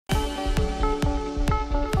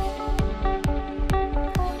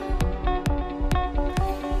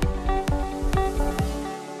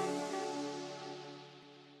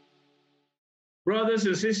Brothers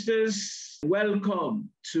and sisters, welcome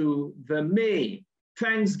to the May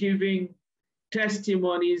Thanksgiving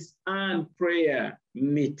Testimonies and Prayer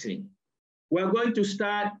Meeting. We're going to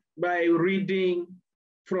start by reading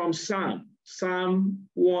from Psalm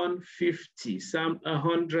 150, Psalm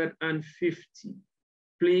 150.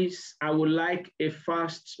 Please, I would like a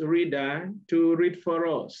fast reader to read for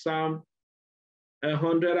us. Psalm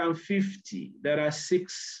 150. There are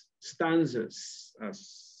 6 stanzas,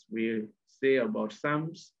 as we say about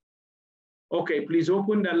Psalms. Okay, please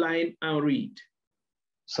open the line and read.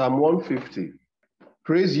 Psalm 150.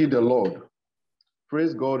 Praise ye the Lord.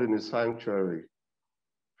 Praise God in his sanctuary.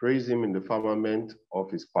 Praise him in the firmament of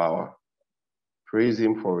his power. Praise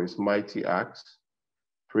him for his mighty acts.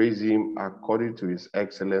 Praise him according to his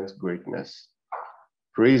excellent greatness.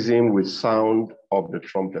 Praise him with sound of the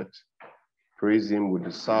trumpet. Praise him with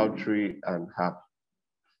the psaltery and harp.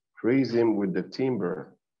 Praise him with the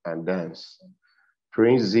timbre and dance.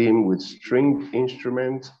 Praise him with stringed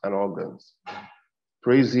instruments and organs.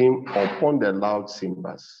 Praise him upon the loud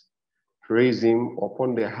cymbals. Praise him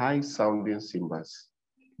upon the high-sounding cymbals.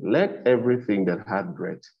 Let everything that hath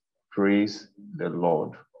breath praise the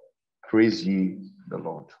Lord. Praise ye the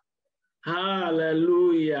Lord.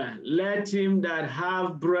 Hallelujah. Let him that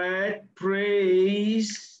have breath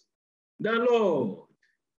praise the Lord.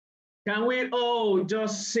 Can we all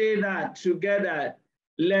just say that together?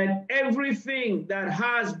 Let everything that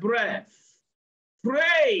has breath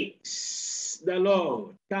praise the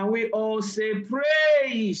Lord. Can we all say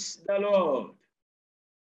praise the Lord?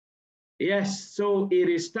 Yes, so it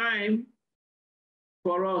is time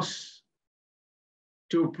for us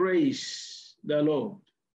to praise the Lord.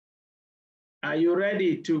 Are you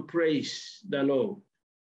ready to praise the Lord?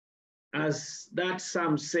 As that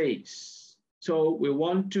psalm says. So we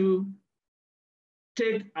want to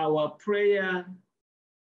take our prayer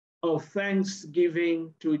of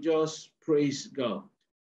thanksgiving to just praise God.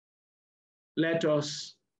 Let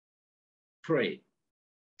us pray.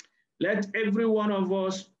 Let every one of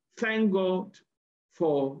us thank God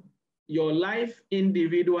for your life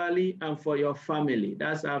individually and for your family.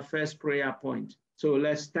 That's our first prayer point. So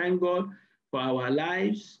let's thank God for our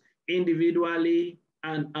lives individually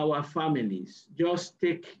and our families. Just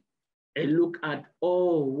take a look at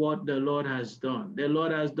all what the Lord has done. The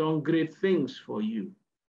Lord has done great things for you.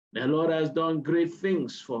 The Lord has done great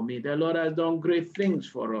things for me. The Lord has done great things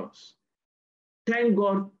for us. Thank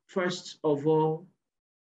God, first of all,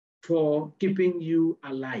 for keeping you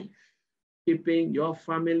alive, keeping your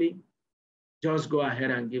family. Just go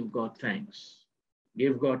ahead and give God thanks.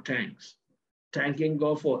 Give God thanks. Thanking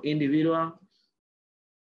God for individuals,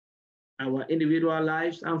 our individual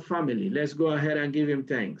lives and family. Let's go ahead and give him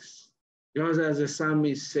thanks. Just as the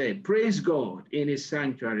psalmist said, praise God in his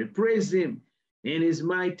sanctuary. Praise him in his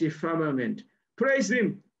mighty firmament. Praise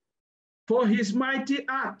him for his mighty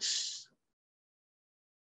acts.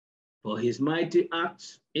 For his mighty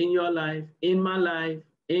acts in your life, in my life,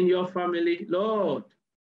 in your family. Lord,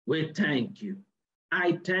 we thank you.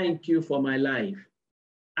 I thank you for my life.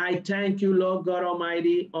 I thank you, Lord God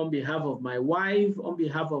Almighty, on behalf of my wife, on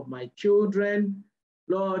behalf of my children.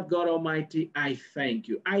 Lord God Almighty, I thank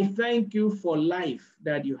you. I thank you for life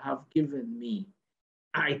that you have given me.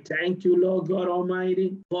 I thank you, Lord God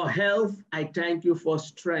Almighty, for health. I thank you for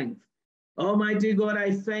strength. Almighty God,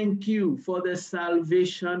 I thank you for the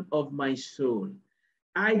salvation of my soul.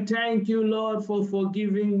 I thank you, Lord, for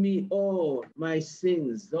forgiving me all my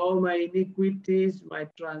sins, all my iniquities, my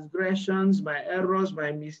transgressions, my errors,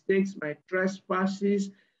 my mistakes, my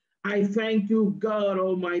trespasses. I thank you, God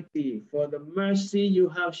Almighty, for the mercy you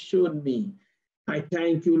have shown me. I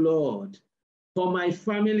thank you, Lord, for my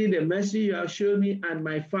family, the mercy you have shown me and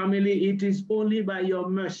my family. It is only by your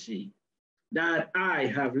mercy that I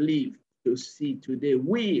have lived to see today.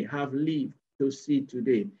 We have lived to see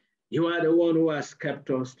today. You are the one who has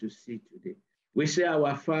kept us to see today. We say,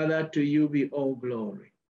 our Father, to you be all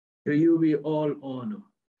glory. To you be all honor.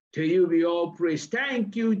 To you be all praise.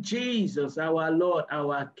 Thank you, Jesus, our Lord,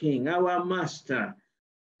 our King, our Master.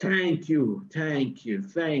 Thank you, thank you,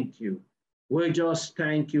 thank you. We just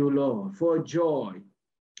thank you, Lord, for joy,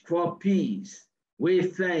 for peace. We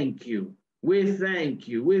thank you. We thank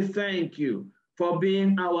you. We thank you for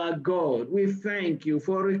being our God. We thank you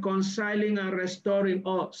for reconciling and restoring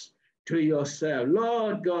us to yourself.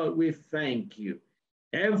 Lord God, we thank you.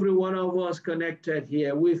 Every one of us connected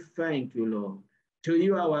here, we thank you, Lord. To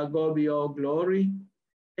you, our God, be all glory.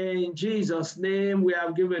 In Jesus' name, we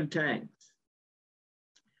have given thanks.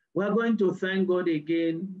 We're going to thank God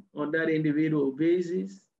again on that individual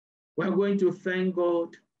basis. We're going to thank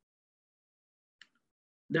God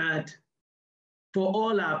that for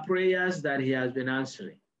all our prayers that he has been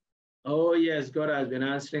answering. Oh yes, God has been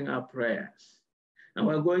answering our prayers. And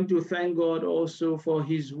we're going to thank God also for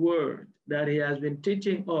his word that he has been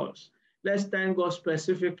teaching us. Let's thank God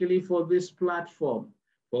specifically for this platform,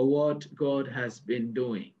 for what God has been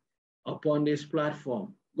doing upon this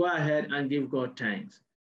platform. Go ahead and give God thanks.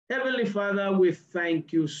 Heavenly Father, we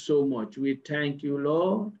thank you so much. We thank you,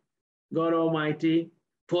 Lord, God Almighty,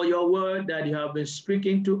 for your word that you have been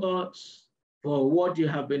speaking to us, for what you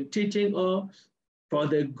have been teaching us, for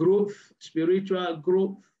the growth, spiritual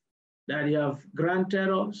growth that you have granted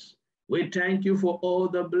us. We thank you for all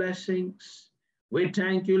the blessings. We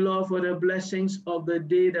thank you, Lord, for the blessings of the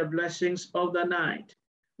day, the blessings of the night.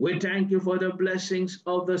 We thank you for the blessings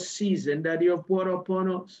of the season that you have poured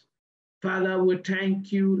upon us. Father, we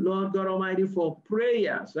thank you, Lord God Almighty, for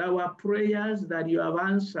prayers, our prayers that you have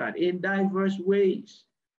answered in diverse ways.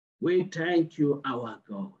 We thank you, our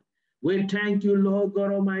God. We thank you, Lord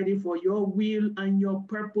God Almighty, for your will and your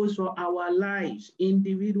purpose for our lives,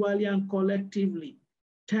 individually and collectively.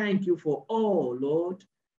 Thank you for all, Lord,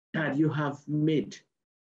 that you have made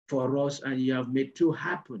for us and you have made to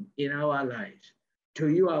happen in our lives. To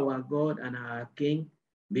you, our God and our King,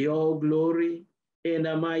 be all glory in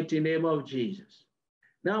the mighty name of Jesus.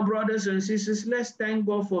 Now, brothers and sisters, let's thank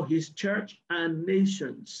God for his church and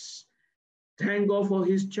nations. Thank God for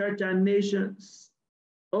his church and nations.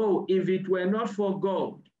 Oh, if it were not for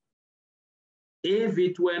God,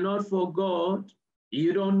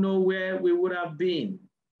 you don't know where we would have been.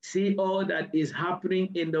 See all that is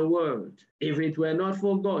happening in the world, if it were not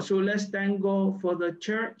for God. So let's thank God for the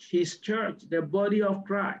church, his church, the body of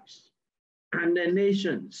Christ, and the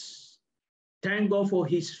nations. Thank God for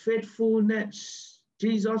his faithfulness.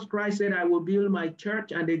 Jesus Christ said, I will build my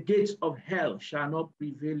church and the gates of hell shall not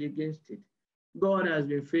prevail against it. God has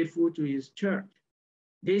been faithful to his church.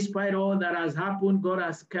 Despite all that has happened, God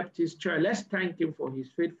has kept his church. Let's thank him for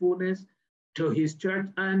his faithfulness to his church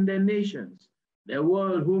and the nations. The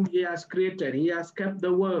world whom he has created, he has kept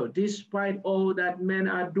the world. Despite all that men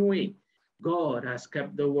are doing, God has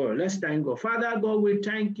kept the world. Let's thank God. Father God, we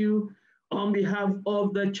thank you on behalf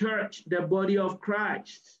of the church, the body of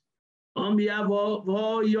Christ, on behalf of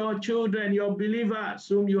all your children, your believers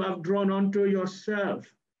whom you have drawn unto yourself.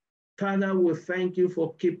 Father, we thank you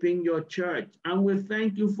for keeping your church, and we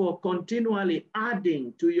thank you for continually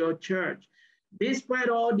adding to your church. Despite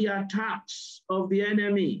all the attacks of the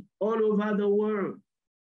enemy all over the world,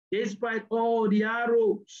 despite all the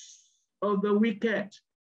arrows of the wicked,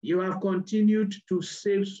 you have continued to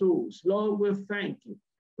save souls. Lord, we thank you.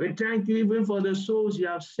 We thank you even for the souls you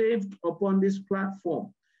have saved upon this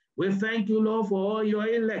platform. We thank you, Lord, for all your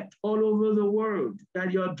elect all over the world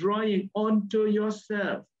that you're drawing unto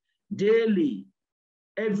yourself daily,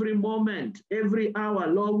 every moment, every hour.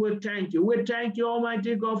 Lord, we thank you. We thank you,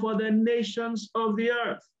 Almighty God, for the nations of the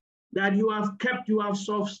earth that you have kept, you have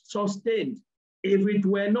sustained. If it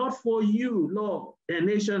were not for you, Lord, the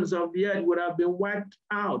nations of the earth would have been wiped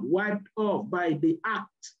out, wiped off by the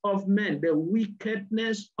acts of men, the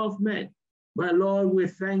wickedness of men. But Lord, we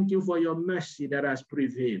thank you for your mercy that has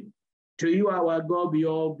prevailed. To you, our God, be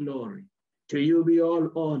all glory. To you be all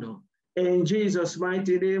honor. In Jesus'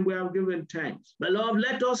 mighty name, we have given thanks. Beloved,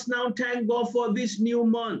 let us now thank God for this new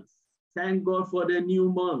month. Thank God for the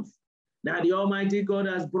new month, that the Almighty God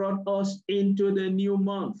has brought us into the new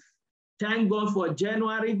month. Thank God for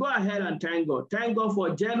January. Go ahead and thank God. Thank God for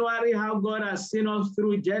January, how God has seen us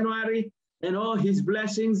through January and all his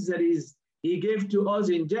blessings that he gave to us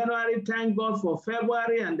in January. Thank God for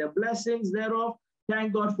February and the blessings thereof.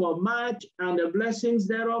 Thank God for March and the blessings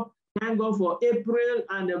thereof. Thank God for April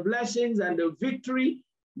and the blessings and the victory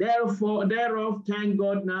thereof. Thank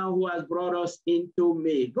God now who has brought us into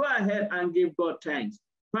May. Go ahead and give God thanks.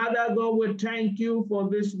 Father God, we thank you for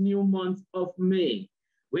this new month of May.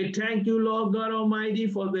 We thank you, Lord God Almighty,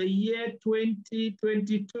 for the year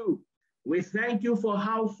 2022. We thank you for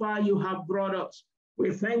how far you have brought us.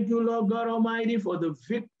 We thank you, Lord God Almighty, for the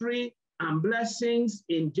victory and blessings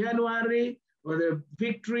in January, for the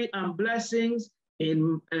victory and blessings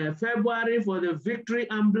in February, for the victory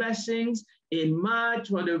and blessings in March,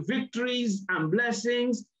 for the victories and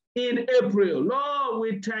blessings in April. Lord,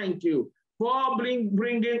 we thank you for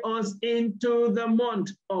bringing us into the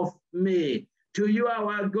month of May. To you,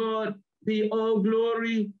 our God, be all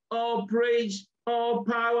glory, all praise, all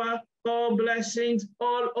power, all blessings,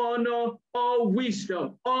 all honor, all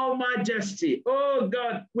wisdom, all majesty. Oh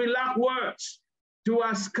God, we lack words to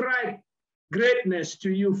ascribe greatness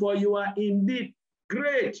to you, for you are indeed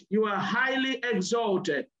great. You are highly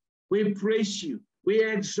exalted. We praise you. We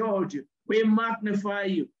exalt you. We magnify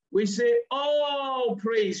you. We say, all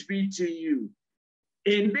praise be to you.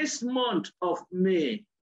 in this month of May.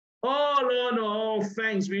 All honor, all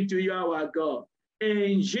thanks be to you, our God.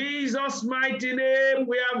 In Jesus' mighty name,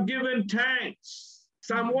 we have given thanks.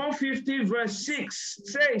 Psalm 150 verse 6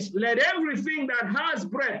 says, let everything that has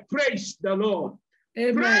breath praise the Lord.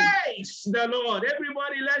 Amen. Praise the Lord.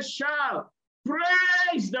 Everybody, let's shout.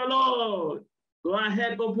 Praise the Lord. Go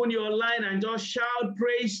ahead, open your line and just shout,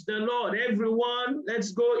 praise the Lord. Everyone,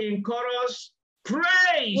 let's go in chorus.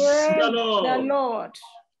 Praise the Lord. The Lord.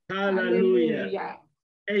 Hallelujah. Hallelujah.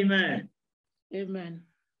 Amen. Amen.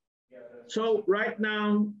 So right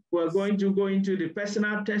now, we're going to go into the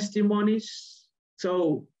personal testimonies.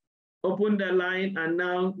 So open the line and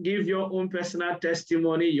now give your own personal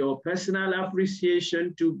testimony, your personal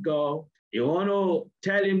appreciation to God. You want to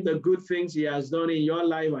tell him the good things he has done in your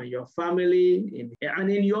life and your family and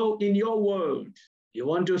in your world. You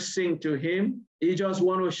want to sing to him. You just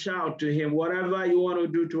want to shout to him. Whatever you want to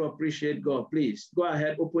do to appreciate God, please go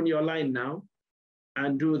ahead, open your line now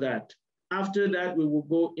and do that. After that, we will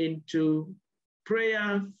go into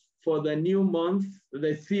prayer for the new month,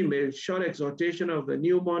 the theme, a short exhortation of the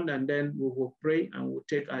new month, and then we will pray and we'll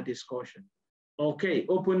take our discussion. Okay,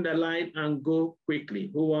 open the line and go quickly.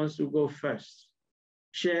 Who wants to go first?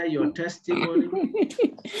 Share your testimony.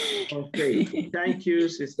 Okay, thank you,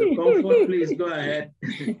 Sister Comfort. Please go ahead.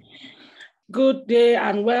 Good day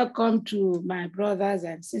and welcome to my brothers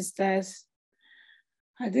and sisters.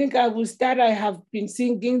 I think I will start. I have been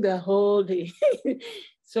singing the whole day.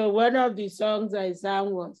 So one of the songs I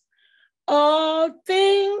sang was, all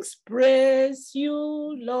things praise you,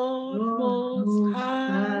 Lord Most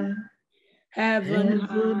High. Heaven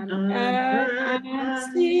and earth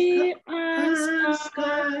and sea and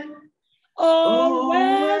sky, all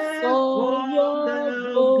wherefore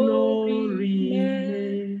your glory,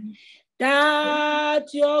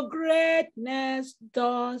 that your greatness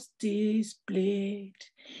does displayed,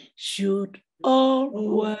 should all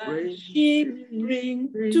worship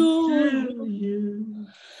bring to you.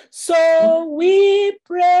 So we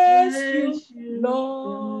praise you,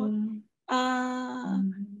 Lord,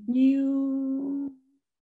 anew.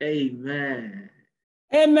 Amen.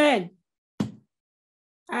 Amen.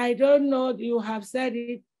 I don't know, you have said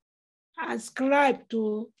it. Ascribe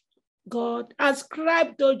to God,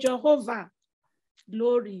 ascribe to Jehovah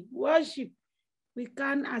glory, worship. We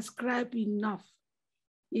can't ascribe enough.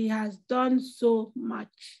 He has done so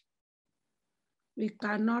much. We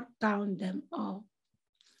cannot count them all.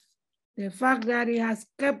 The fact that he has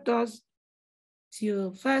kept us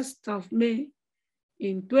till 1st of May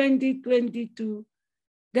in 2022,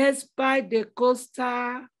 despite the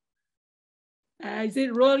coaster, is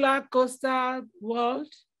it roller coaster world?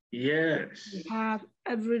 Yes. We have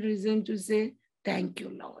every reason to say, thank you,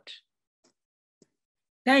 Lord.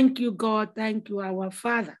 Thank you, God. Thank you, our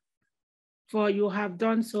Father, for you have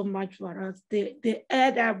done so much for us. The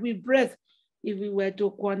air that we breathe, if we were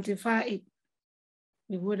to quantify it,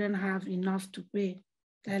 we wouldn't have enough to pay.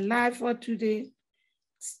 The life for today,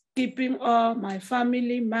 keeping all my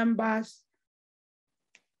family members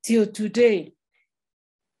till today.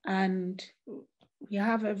 And we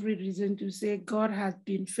have every reason to say God has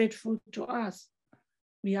been faithful to us.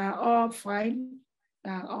 We are all fine.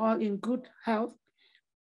 We are all in good health,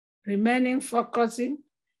 remaining focusing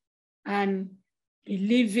and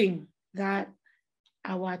believing that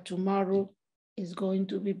our tomorrow is going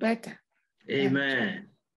to be better. Amen.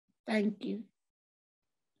 Thank you.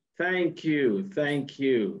 Thank you. Thank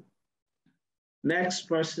you. Next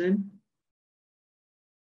person.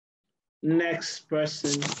 Next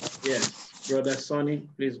person. Yes, Brother Sonny,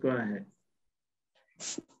 please go ahead.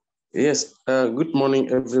 Yes, good morning,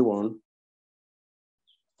 everyone.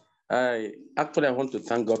 I want to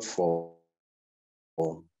thank God for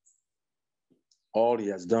all he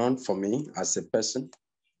has done for me as a person.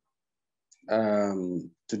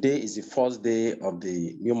 Today is the first day of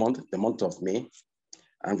the new month, the month of May.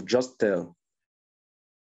 And we've just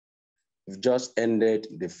ended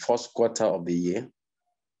the first quarter of the year.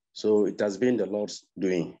 So it has been the Lord's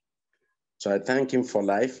doing. So I thank him for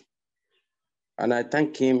life. And I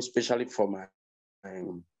thank him especially for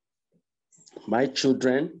my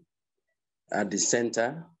children at the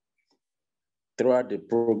center throughout the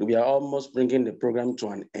program. We are almost bringing the program to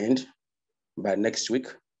an end by next week.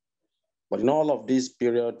 But in all of this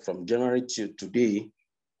period from January to today,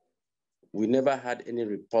 we never had any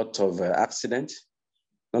report of accident.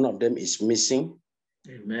 None of them is missing.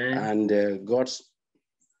 Amen. And God's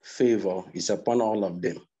favor is upon all of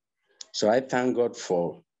them. So I thank God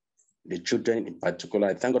for the children in particular.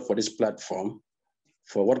 I thank God for this platform,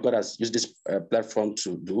 for what God has used this platform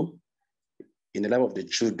to do in the life of the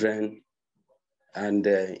children and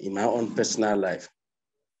in my own personal life.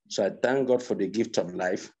 So I thank God for the gift of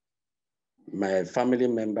life. My family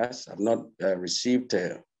members have not received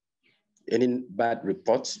any bad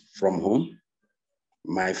reports from home.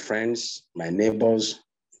 My friends, my neighbors.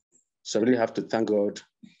 So I really have to thank God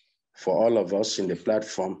for all of us in the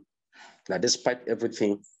platform, that despite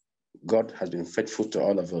everything, God has been faithful to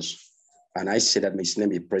all of us. And I say that may his name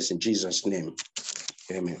be praised in Jesus' name.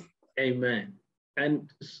 Amen. Amen. And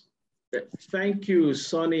thank you,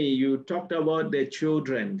 Sonny. You talked about the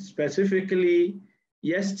children. Specifically,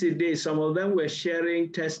 yesterday, some of them were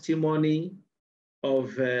sharing testimony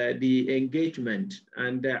of the engagement,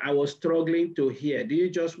 and I was struggling to hear. Do you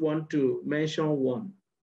just want to mention one?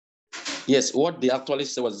 Yes, what they actually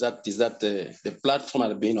said was that the platform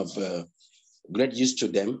has been of great use to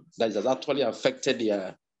them. That has actually affected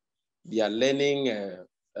their learning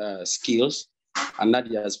skills, and that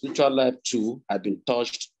their spiritual life too has been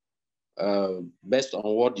touched based on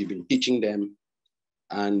what you've been teaching them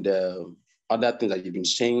and other things that you've been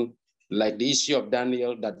saying, like the issue of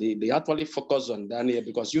Daniel, that they actually focus on Daniel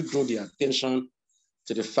because you drew their attention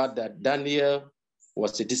to the fact that Daniel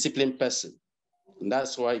was a disciplined person. And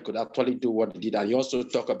that's why he could actually do what he did. And you also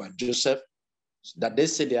talk about Joseph, that they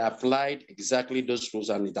say they applied exactly those rules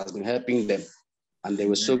and it has been helping them. And they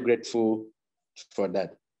were so grateful for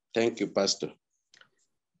that. Thank you, Pastor.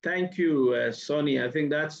 Thank you, Sonny. I think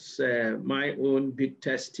that's my own big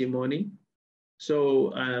testimony.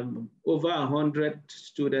 So over 100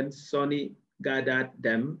 students, Sonny gathered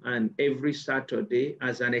them, and every Saturday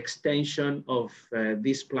as an extension of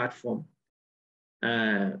this platform,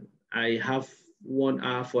 I have 1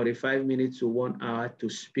 hour, 45 minutes to 1 hour to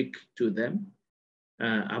speak to them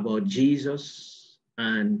about Jesus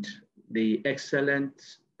and the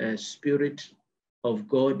excellent Spirit of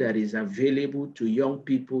God that is available to young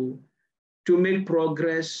people to make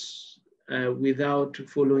progress without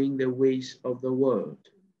following the ways of the world,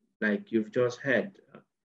 like you've just heard,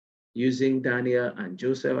 using Daniel and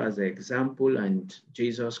Joseph as an example, and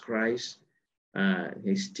Jesus Christ,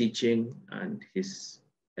 his teaching and his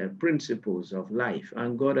principles of life.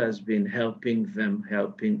 And God has been helping them,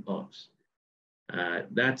 helping us.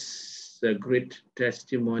 That's a great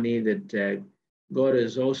testimony that God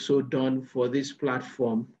has also done for this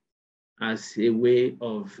platform as a way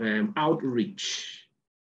of outreach.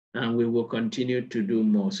 And we will continue to do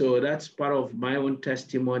more. So that's part of my own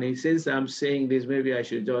testimony. Since I'm saying this, maybe I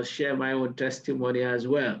should just share my own testimony as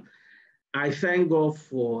well. I thank God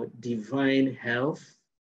for divine health.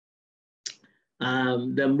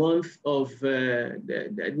 The month of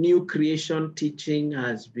the new creation teaching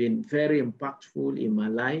has been very impactful in my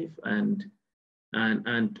life, and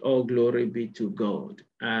all glory be to God.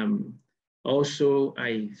 Also,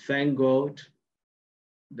 I thank God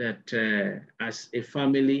that as a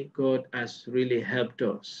family, God has really helped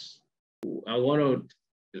us. I want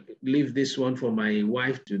to leave this one for my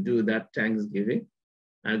wife to do that Thanksgiving.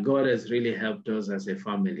 And God has really helped us as a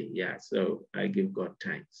family. Yeah, so I give God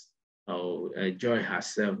thanks. Joy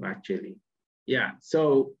herself, actually. Yeah,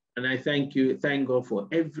 so, and I thank God for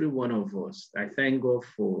every one of us. I thank God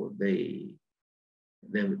for the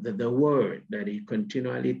word that he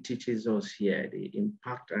continually teaches us here, the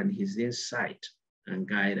impact and his insight and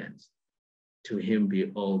guidance. To him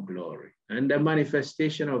be all glory. And the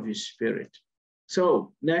manifestation of his Spirit.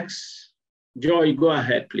 So next, Joy, go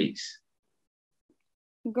ahead, please.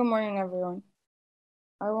 Good morning, everyone.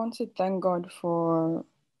 I want to thank God for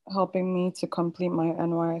helping me to complete my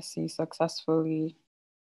NYSC successfully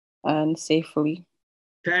and safely.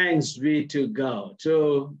 Thanks be to God.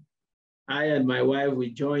 So I and my wife,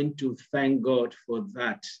 we joined to thank God for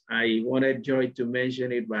that. I wanted Joy to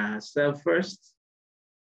mention it by herself first.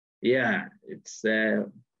 Yeah, it's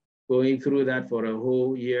going through that for a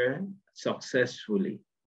whole year successfully.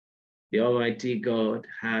 The Almighty God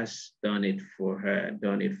has done it for her,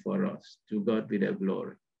 done it for us. To God be the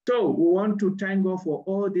glory. So we want to thank God for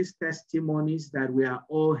all these testimonies that we are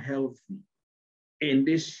all healthy in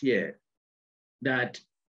this year, that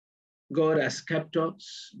God has kept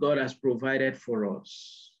us, God has provided for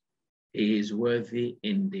us. He is worthy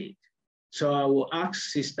indeed. So I will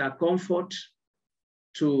ask Sister Comfort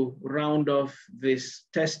to round off this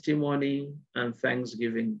testimony and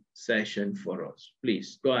Thanksgiving session for us.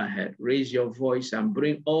 Please go ahead, raise your voice and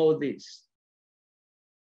bring all this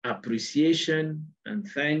appreciation and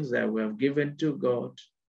thanks that we have given to God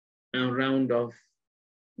and round off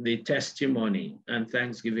the testimony and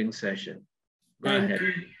Thanksgiving session. Go ahead.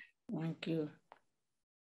 Thank you.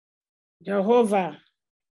 Jehovah,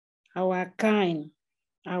 our kind,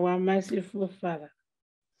 our merciful Father,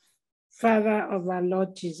 Father of our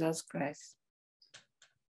Lord Jesus Christ,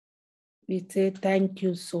 we say thank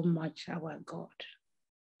you so much, our God.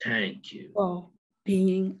 Thank you. For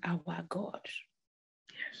being our God.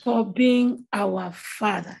 Yes. For being our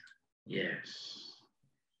Father. Yes.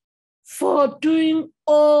 For doing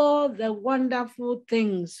all the wonderful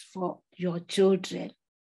things for your children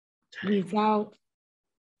without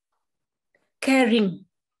caring.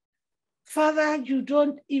 Father, you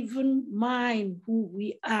don't even mind who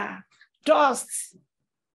we are. Dust,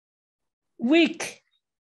 weak.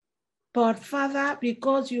 But Father,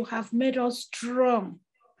 because you have made us strong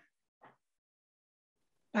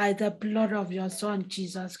by the blood of your Son,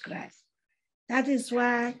 Jesus Christ. That is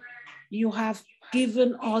why you have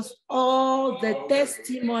given us all the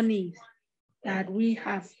testimonies that we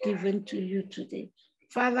have given to you today.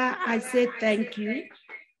 Father, I say thank you.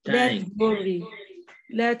 Let glory,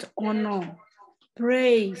 let honor,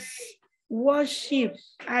 praise, worship,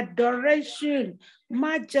 adoration,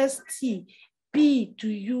 majesty be to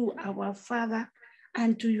you, our Father,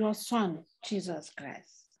 and to your Son, Jesus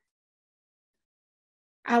Christ.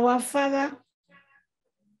 Our Father,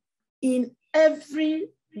 in every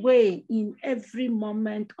way, in every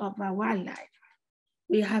moment of our life,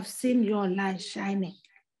 we have seen your light shining.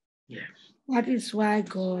 Yes. That is why,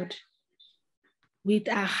 God, with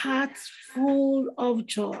our hearts full of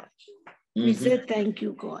joy, we say thank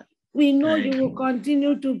you, God. We know you will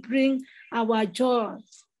continue to bring our joy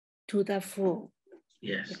to the full.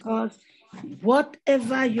 Yes. Because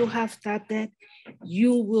whatever you have started,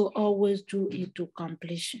 you will always do it to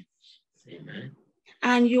completion. Amen.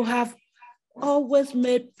 And you have always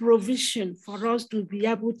made provision for us to be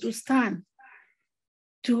able to stand,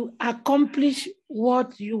 to accomplish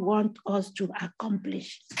what you want us to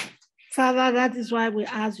accomplish. Father, that is why we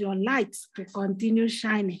ask your light to continue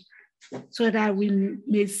shining so that we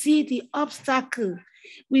may see the obstacle,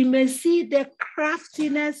 we may see the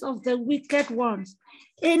craftiness of the wicked ones.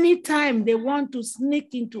 Anytime they want to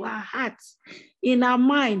sneak into our hearts, in our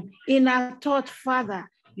mind, in our thought, Father,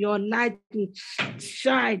 your light will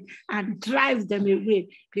shine and drive them away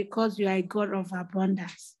because you are a God of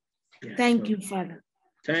abundance. Yes. Thank you, Father.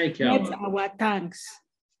 Thank you. Let our thanks,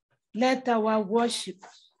 let our worship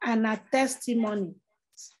and our testimony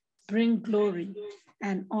bring glory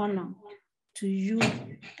and honor to you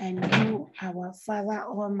and you, our Father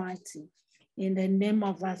Almighty, in the name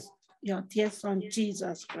of us, your dear Son,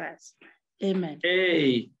 Jesus Christ. Amen.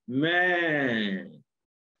 Amen.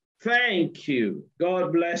 Thank you.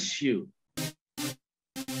 God bless you.